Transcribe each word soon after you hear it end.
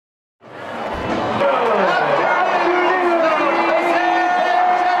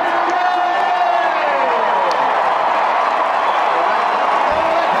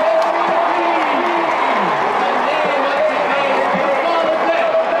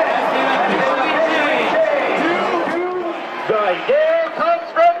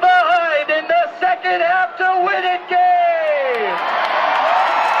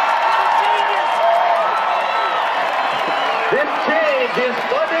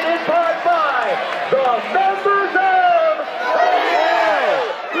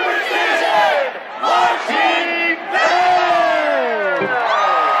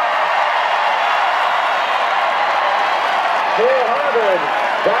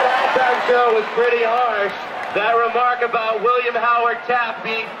That show was pretty harsh. That remark about William Howard Taft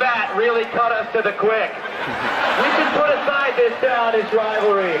being fat really cut us to the quick. We should put aside this childish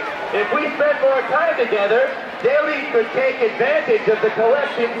rivalry. If we spend more time together, Yalies could take advantage of the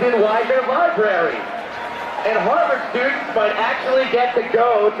collections in Widner Library. And Harvard students might actually get to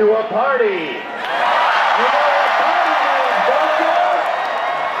go to a party. You know what party is, don't you?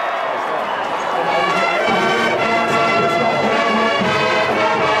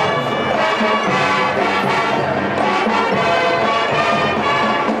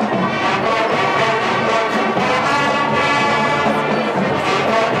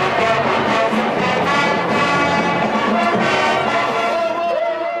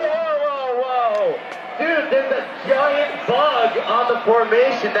 On the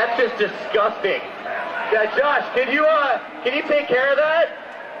formation, that's just disgusting. Yeah, Josh, can you take care of that?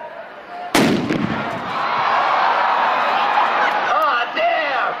 Oh,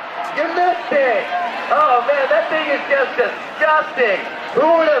 damn! You missed it! Oh man, that thing is just disgusting. Who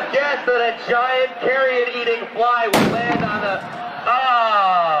would have guessed that a giant carrion-eating fly would land on the...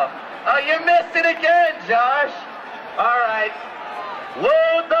 Oh, you missed it again, Josh. All right,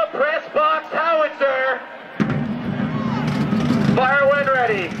 load the press box howitzer. Fire when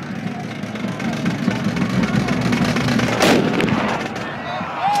ready.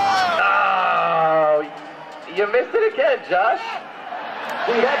 Oh, you missed it again, Josh.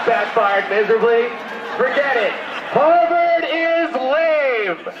 See, that backfired miserably. Forget it. Harvard is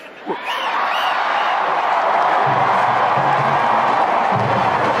lame.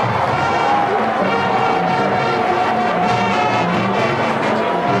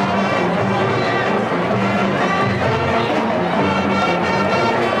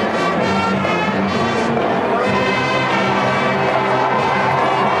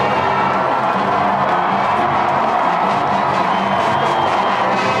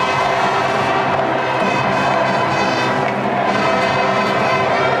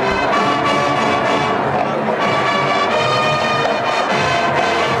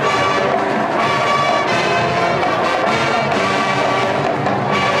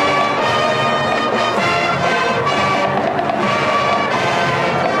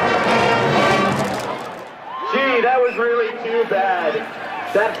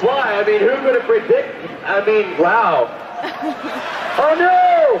 That's why, I mean, who could have predicted? I mean, wow. Oh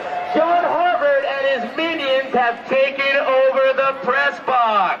no! John Harvard and his minions have taken over the press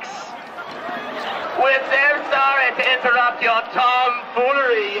box. We're sorry to interrupt your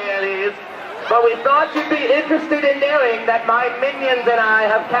tomfoolery, Yalies, but we thought you'd be interested in knowing that my minions and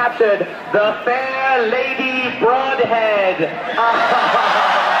I have captured the fair lady Broadhead.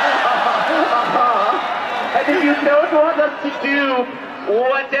 And if you don't want us to do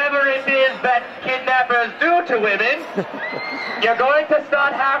whatever it is that kidnappers do to women, you're going to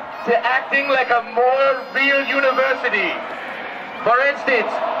start acting like a more real university. For instance,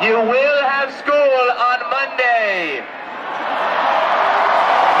 you will have school on Monday.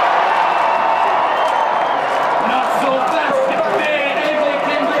 Not so fast, man.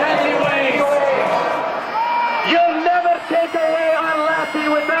 Everything anyway. You'll never take away our Lassie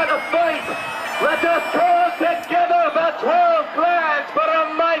without a fight. Let us call together the 12 clans for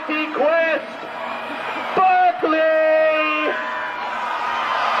a mighty quest. Berkeley!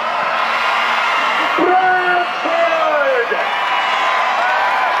 Bradford!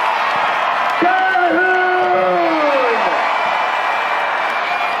 Calhoun!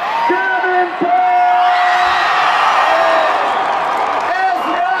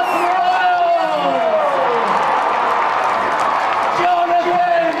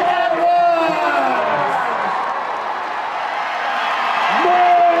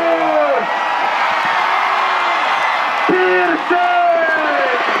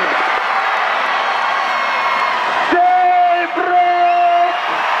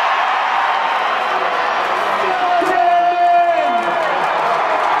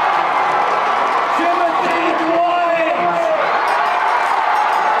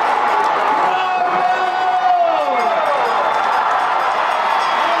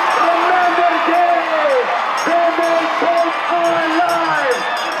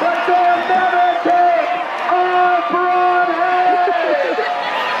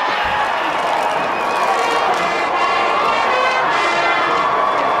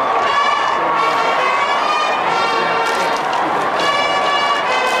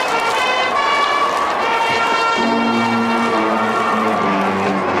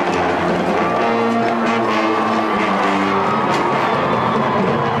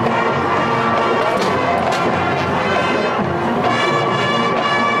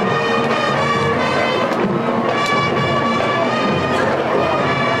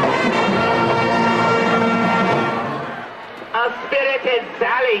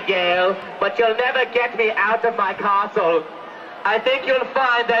 but you'll never get me out of my castle. I think you'll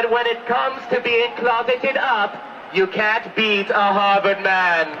find that when it comes to being closeted up, you can't beat a Harvard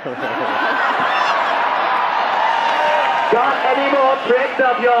man. Got any more tricks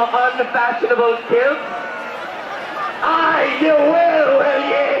of your unfashionable kilts? Aye, you will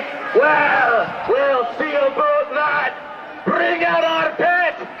ye? Well, we'll see about that. Bring out our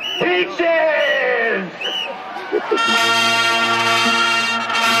pet, Peaches!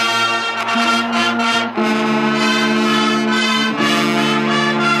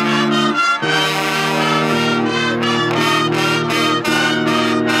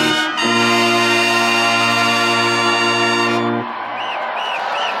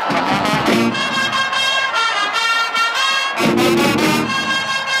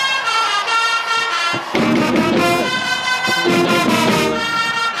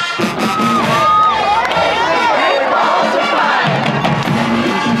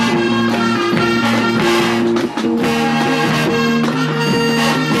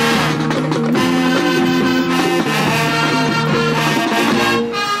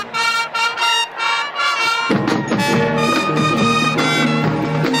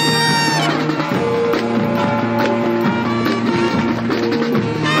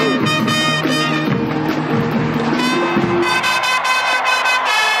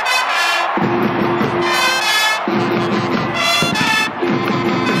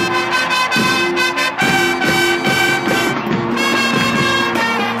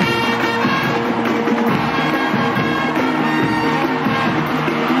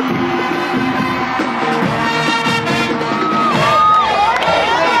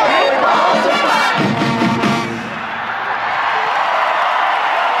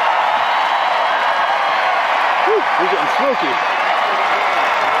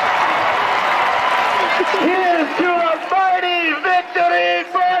 Here's to a mighty victory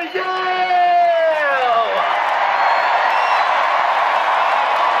for Yale!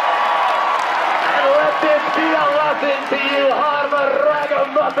 And let this be a lesson to you, Harvard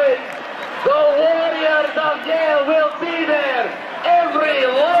ragamuffins. The warriors of Yale will be there every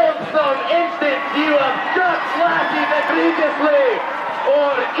lonesome instant you have just laughing egregiously,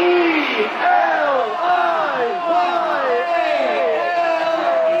 or E-L-I-Y-A!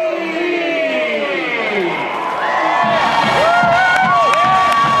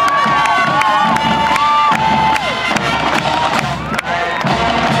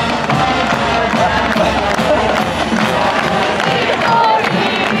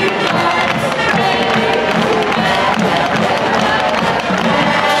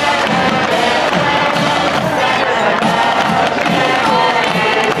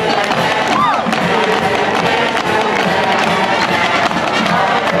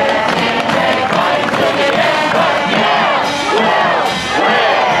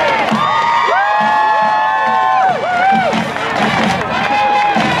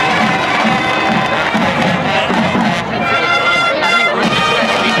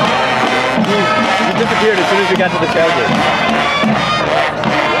 Disappeared as soon as we got to the tailgate.